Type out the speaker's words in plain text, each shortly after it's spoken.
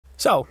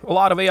So, a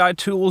lot of AI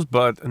tools,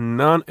 but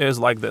none is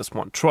like this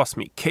one. Trust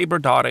me,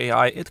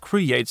 Kaiber.ai, it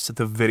creates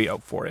the video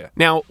for you.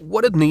 Now,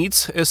 what it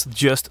needs is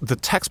just the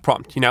text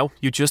prompt,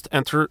 You just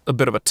enter a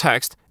bit of a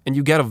text and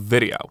you get a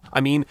video. I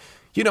mean,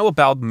 you know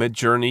about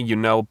Midjourney, you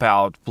know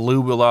about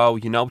Blue Willow,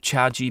 you know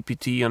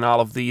ChatGPT and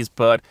all of these,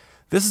 but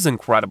this is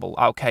incredible,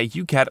 okay?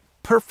 You get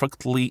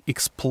perfectly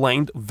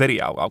explained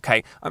video,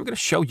 okay? I'm gonna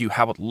show you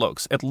how it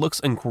looks. It looks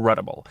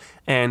incredible.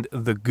 And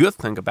the good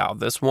thing about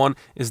this one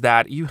is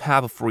that you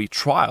have a free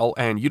trial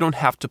and you don't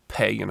have to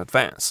pay in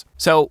advance.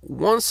 So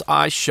once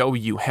I show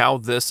you how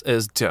this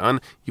is done,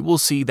 you will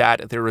see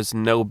that there is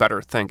no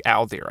better thing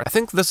out there. I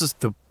think this is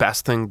the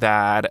best thing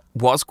that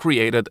was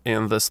created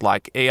in this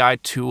like AI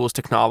tools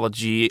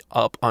technology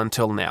up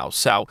until now.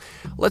 So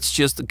let's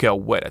just go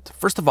with it.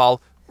 First of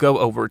all, go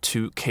over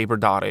to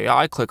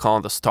Kaiber.ai, click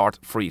on the Start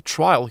Free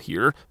Trial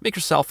here, make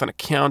yourself an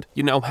account,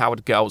 you know how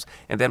it goes,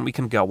 and then we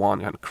can go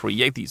on and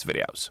create these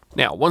videos.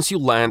 Now, once you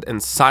land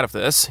inside of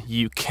this,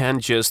 you can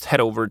just head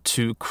over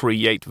to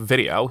Create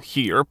Video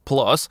here,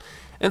 plus,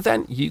 and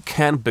then you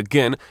can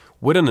begin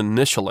with an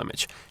initial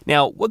image.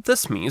 Now, what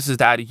this means is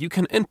that you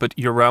can input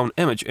your own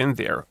image in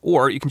there,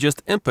 or you can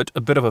just input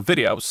a bit of a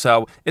video,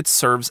 so it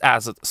serves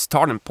as a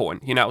starting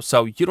point,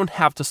 so you don't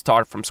have to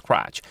start from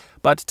scratch.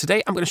 But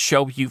today I'm going to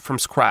show you from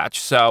scratch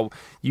so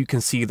you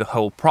can see the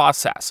whole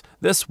process.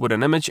 This with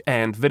an image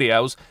and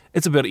videos,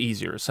 it's a bit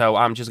easier, so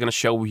I'm just going to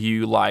show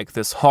you like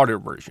this harder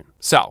version.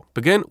 So,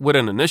 begin with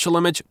an initial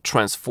image,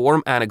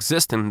 transform an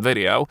existing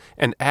video,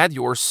 and add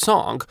your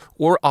song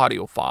or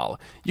audio file.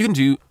 You can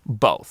do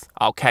both,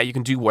 okay? You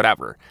can do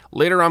whatever.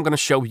 Later I'm going to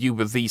show you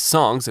with these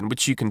songs and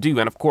which you can do,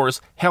 and of course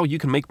how you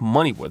can make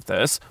money with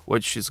this,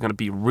 which is going to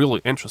be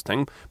really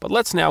interesting. But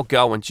let's now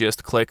go and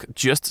just click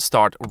just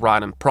start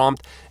writing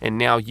prompt, and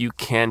now you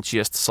can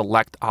just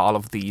select all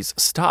of these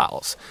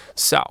styles.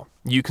 So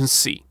you can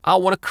see I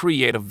want to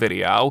create a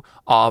video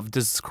of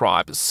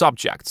describe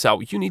subject, so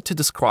you need to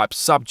describe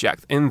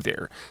subject in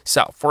there.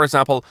 So for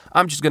example,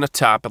 I'm just gonna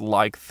type it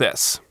like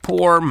this: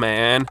 poor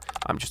man.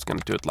 I'm just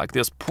gonna do it like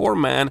this: poor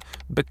man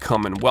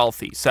becoming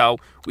wealthy. So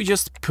we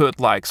just put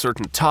like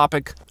certain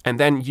topic, and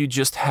then you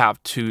just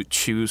have to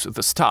choose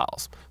the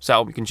styles.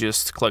 So you can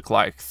just click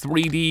like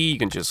 3D, you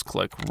can just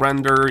click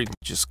render, you can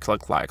just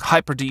click like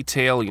hyper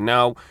detail,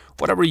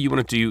 whatever you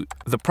want to do.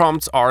 The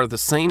prompts are the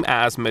same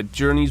as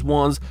Midjourney's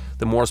ones.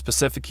 The more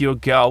specific you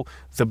go,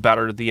 the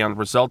better the end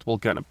result will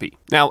gonna be.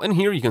 Now in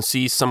here you can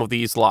see some of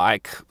these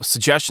like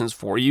suggestions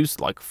for you,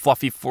 like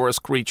fluffy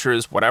forest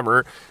creatures,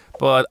 whatever.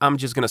 But I'm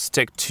just gonna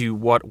stick to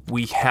what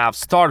we have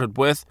started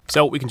with,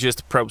 so we can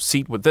just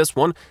proceed with this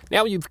one.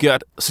 Now you've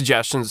got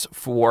suggestions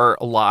for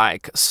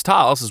like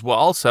styles as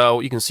well,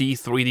 so you can see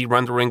 3D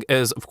rendering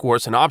is of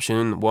course an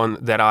option, one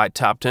that I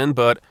tapped in,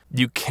 but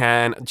you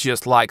can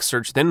just like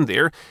search it in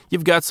there.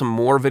 You've got some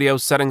more video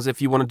settings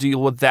if you want to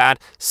deal with that.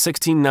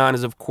 16:9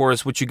 is of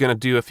course what you're gonna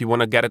do if you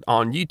want to get it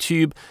on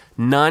YouTube.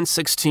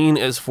 9:16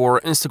 is for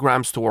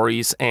Instagram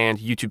stories and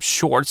YouTube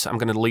shorts. I'm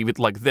gonna leave it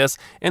like this,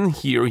 and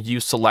here you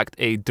select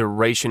a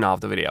duration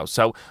of the video.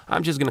 So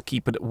I'm just gonna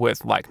keep it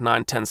with like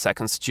 9-10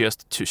 seconds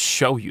just to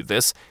show you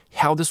this,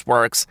 how this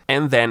works,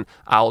 and then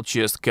I'll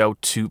just go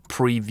to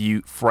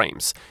preview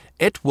frames.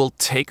 It will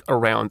take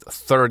around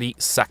 30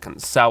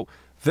 seconds. So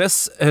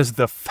this is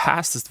the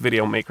fastest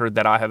video maker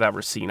that I have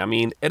ever seen. I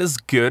mean, it is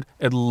good,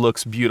 it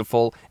looks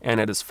beautiful, and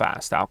it is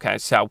fast, okay?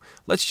 So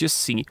let's just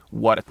see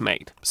what it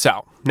made.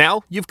 So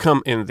now you've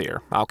come in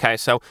there, okay?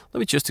 So let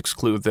me just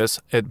exclude this,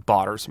 it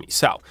bothers me.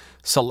 So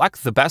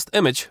select the best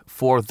image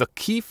for the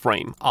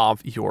keyframe of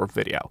your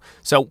video.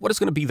 So what is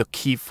gonna be the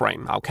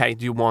keyframe, okay?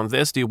 Do you want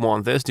this, do you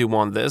want this, do you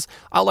want this?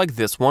 I like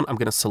this one, I'm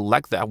gonna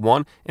select that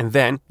one, and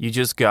then you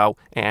just go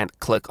and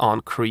click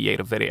on create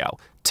a video.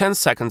 10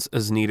 seconds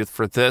is needed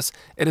for this.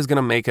 It is going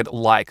to make it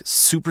like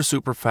super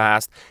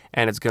fast,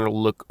 and it's going to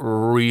look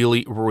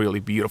really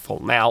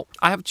beautiful. Now,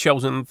 I have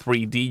chosen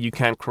 3D. You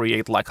can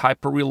create like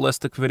hyper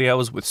realistic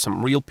videos with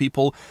some real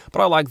people,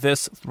 but I like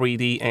this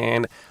 3D,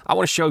 and I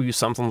want to show you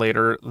something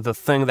later, the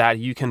thing that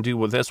you can do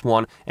with this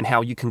one and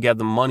how you can get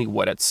the money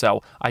with it.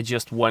 So I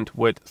just went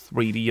with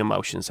 3D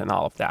emotions and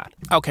all of that.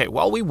 Okay,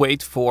 while we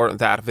wait for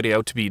that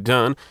video to be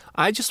done,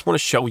 I just want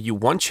to show you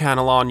one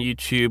channel on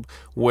YouTube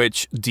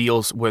which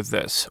deals with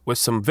this, with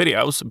some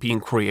videos being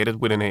created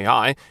with an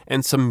AI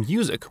and some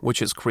music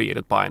which is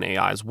created by an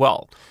AI as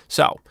well.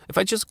 So if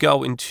I just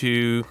go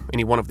into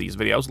any one of these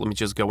videos, let me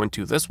just go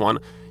into this one,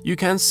 you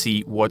can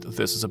see what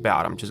this is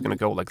about. I'm just gonna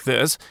go like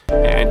this,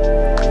 and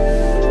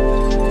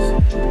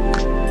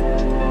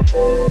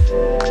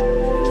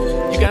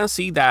you can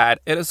see that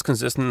it is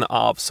consistent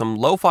of some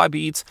lo-fi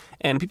beats,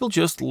 and people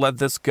just let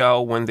this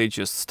go when they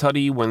just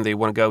study, when they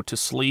want to go to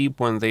sleep,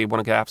 when they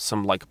want to have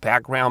some like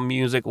background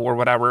music or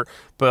whatever,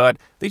 but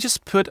they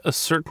just put a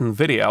certain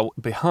video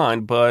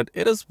behind, but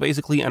it is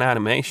basically an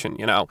animation,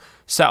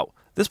 So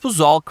this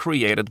was all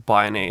created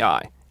by an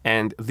AI.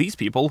 And these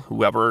people,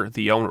 whoever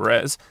the owner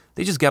is,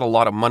 they just get a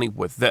lot of money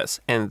with this,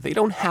 and they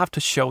don't have to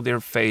show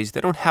their face,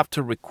 they don't have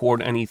to record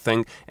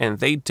anything, and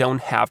they don't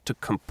have to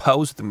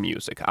compose the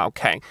music,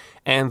 okay?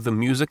 And the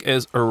music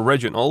is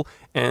original,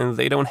 and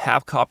they don't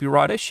have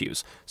copyright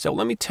issues. So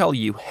let me tell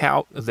you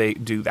how they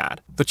do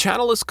that. The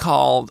channel is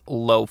called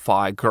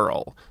Lo-Fi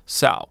Girl.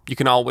 So you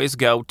can always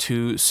go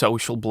to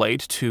Social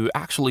Blade to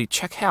actually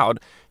check out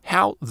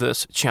how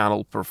this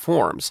channel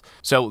performs.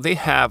 So they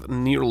have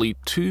nearly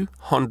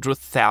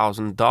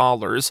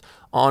 $200,000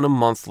 on a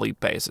monthly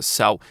basis.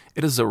 So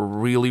it is a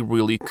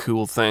really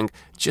cool thing.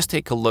 Just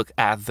take a look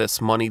at this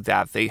money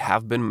that they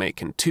have been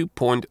making,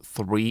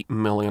 $2.3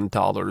 million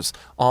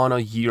on a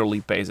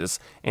yearly basis,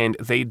 and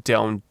they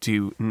don't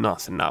do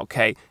nothing,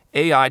 okay?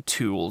 AI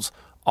tools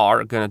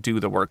are gonna do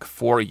the work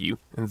for you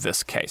in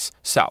this case.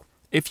 So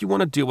if you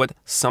want to do it,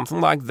 something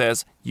like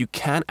this, you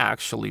can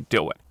actually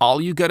do it.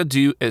 All you gotta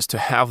do is to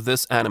have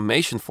this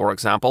animation, for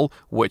example,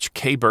 which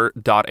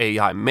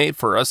Kaiber.ai made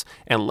for us.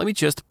 And let me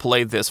just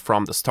play this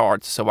from the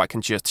start so I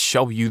can just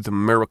show you the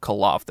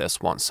miracle of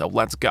this one. So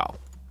let's go.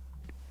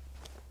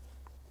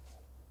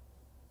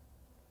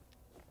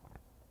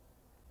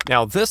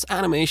 Now, this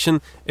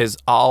animation is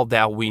all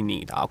that we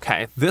need,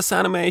 okay? This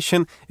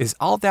animation is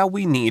all that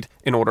we need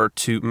in order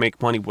to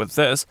make money with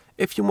this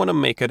if you want to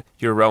make it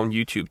your own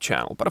YouTube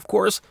channel. But of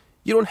course,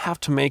 you don't have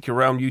to make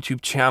your own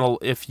YouTube channel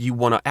if you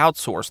want to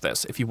outsource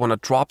this. If you want to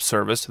drop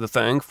service the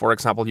thing, for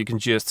example, you can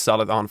just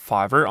sell it on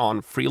Fiverr,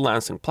 on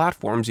freelancing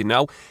platforms, you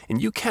know, and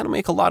you can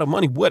make a lot of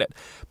money with it.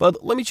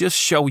 But let me just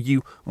show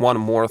you one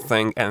more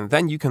thing, and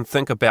then you can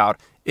think about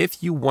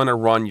if you want to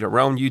run your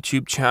own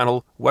YouTube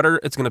channel, whether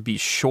it's going to be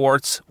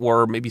shorts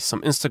or maybe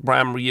some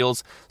Instagram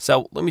reels.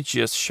 So let me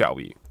just show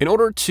you. In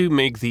order to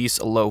make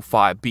these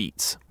lo-fi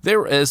beats,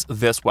 there is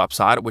this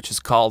website which is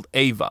called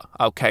Ava.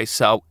 Okay,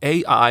 so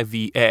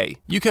AIVA.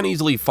 You can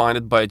easily find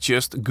it by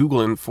just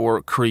Googling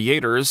for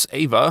creators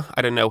Ava.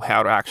 I don't know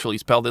how to actually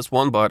spell this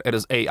one, but it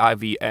is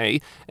AIVA.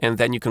 And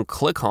then you can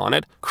click on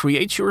it,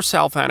 create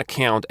yourself an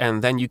account,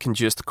 and then you can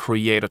just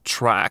create a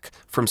track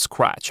from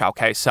scratch.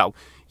 Okay, so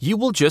you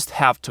will just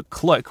have to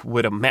click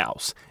with a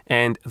mouse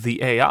and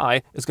the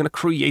AI is going to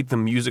create the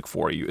music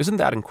for you. Isn't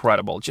that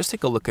incredible? Just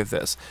take a look at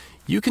this.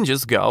 You can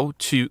just go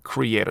to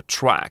create a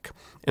track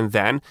and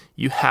then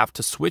you have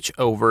to switch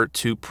over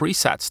to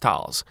preset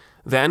styles.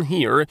 Then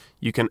here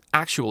you can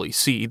actually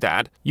see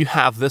that you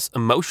have this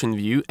emotion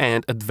view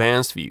and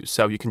advanced view.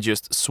 So you can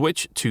just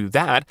switch to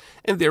that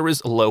and there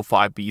is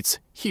lo-fi beats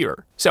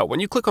here. So when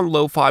you click on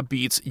lo-fi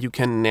beats, you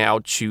can now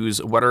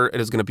choose whether it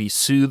is going to be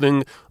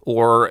soothing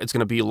or it's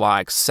going to be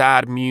like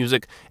sad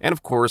music. And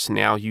of course,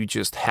 now you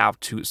just have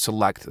to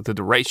select the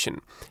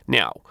duration.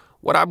 Now,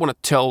 what I want to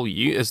tell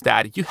you is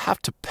that you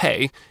have to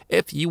pay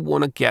if you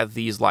want to get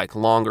these like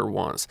longer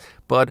ones,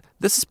 but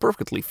this is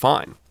perfectly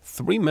fine.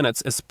 3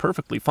 minutes is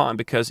perfectly fine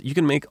because you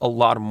can make a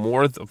lot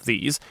more of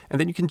these and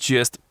then you can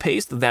just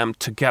paste them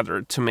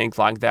together to make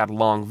like that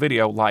long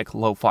video like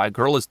Lo-Fi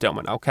Girl is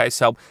doing, okay?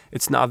 So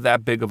it's not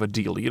that big of a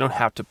deal. You don't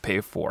have to pay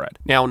for it.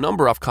 Now,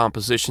 number of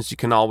compositions, you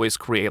can always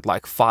create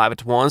like 5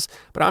 at once,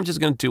 but I'm just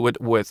going to do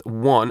it with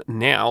 1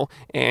 now.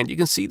 And you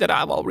can see that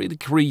I've already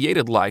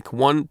created like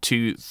 1,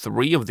 2,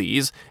 3 of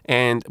these.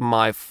 And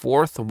my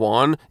 4th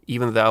one,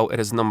 even though it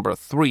is number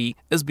 3,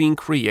 is being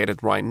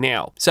created right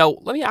now. So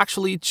let me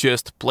actually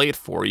just play it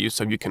for you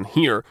so you can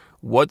hear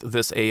what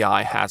this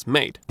AI has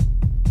made.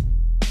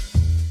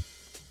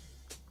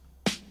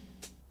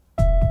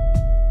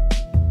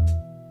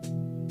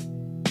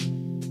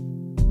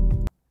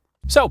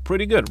 So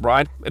pretty good,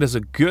 right? It is a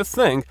good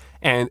thing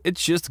and it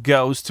just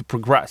goes to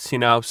progress, you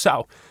know?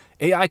 So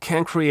AI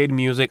can create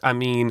music. I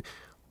mean,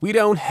 we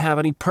don't have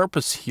any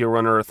purpose here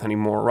on Earth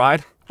anymore,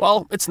 right?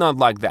 Well, it's not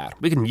like that.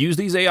 We can use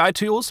these AI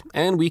tools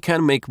and we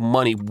can make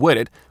money with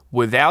it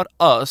without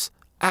us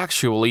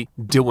actually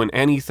doing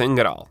anything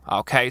at all,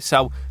 okay?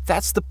 So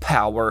that's the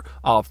power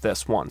of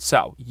this one.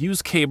 So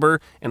use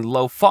Kaiber and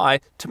Lo-Fi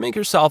to make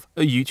yourself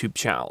a YouTube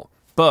channel.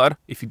 But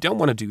if you don't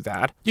want to do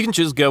that, you can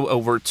just go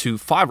over to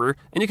Fiverr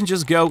and you can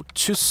just go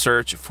to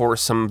search for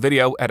some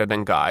video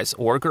editing guys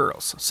or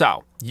girls.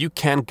 So you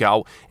can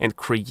go and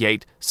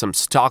create some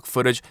stock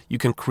footage, you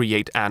can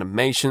create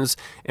animations,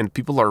 and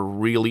people are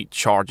really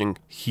charging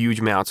huge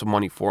amounts of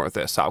money for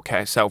this,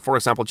 okay? So for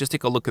example, just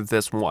take a look at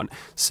this one.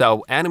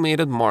 So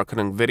animated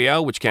marketing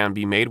video, which can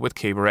be made with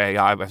Kaiber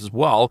AI as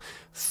well,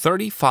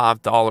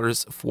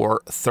 $35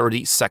 for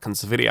 30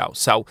 seconds video.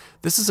 So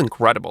this is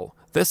incredible.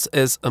 This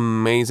is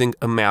amazing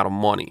amount of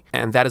money,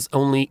 and that is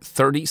only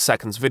 30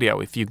 seconds video.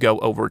 If you go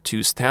over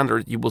to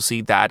standard, you will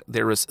see that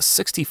there is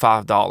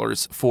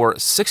 $65 for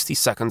 60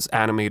 seconds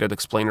animated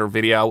explainer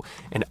video,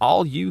 and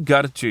all you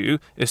gotta do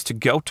is to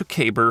go to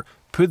Kaiber,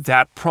 put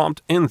that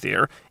prompt in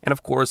there, and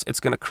of course it's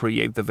going to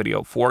create the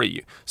video for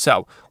you.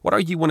 So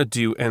what you want to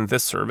do in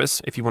this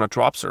service, if you want to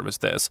drop service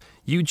this,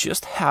 you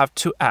just have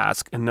to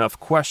ask enough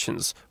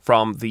questions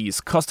from these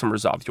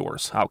customers of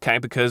yours, okay?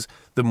 Because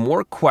the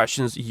more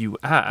questions you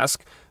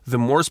ask, the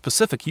more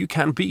specific you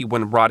can be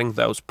when writing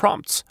those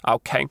prompts,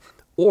 okay?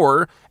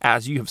 Or,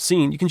 as you have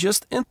seen, you can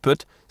just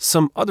input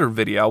some other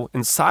video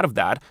inside of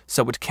that,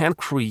 so it can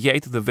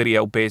create the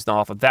video based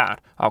off of that.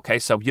 Okay,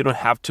 so you don't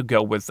have to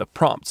go with the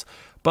prompts.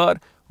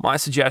 But my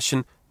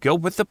suggestion, go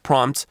with the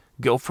prompts,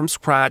 go from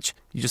scratch.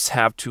 You just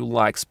have to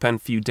like spend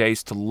a few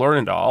days to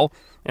learn it all,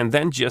 and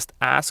then just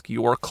ask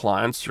your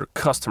clients, your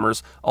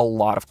customers, a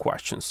lot of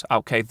questions.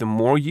 Okay, the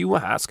more you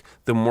ask,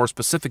 the more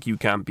specific you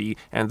can be,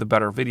 and the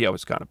better video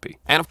is gonna be.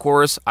 And of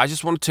course, I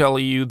just want to tell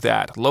you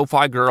that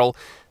Lo-Fi Girl,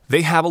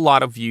 they have a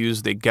lot of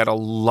views, they get a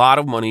lot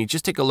of money.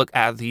 Just take a look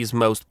at these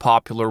most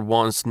popular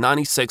ones,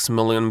 96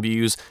 million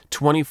views,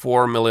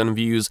 24 million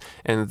views,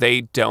 and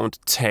they don't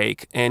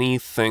take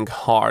anything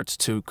hard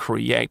to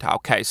create.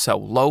 Okay, so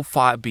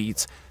lo-fi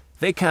beats,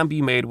 they can be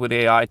made with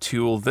AI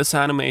tool. This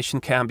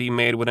animation can be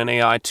made with an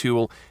AI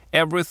tool.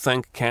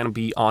 Everything can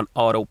be on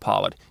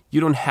autopilot. You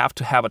don't have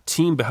to have a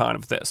team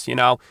behind this, you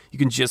know? You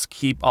can just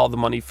keep all the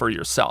money for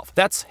yourself.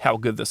 That's how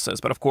good this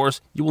is. But of course,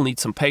 you will need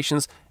some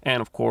patience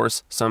and of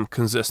course, some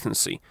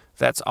consistency.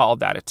 That's all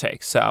that it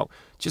takes. So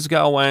just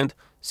go and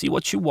see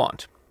what you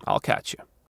want. I'll catch you.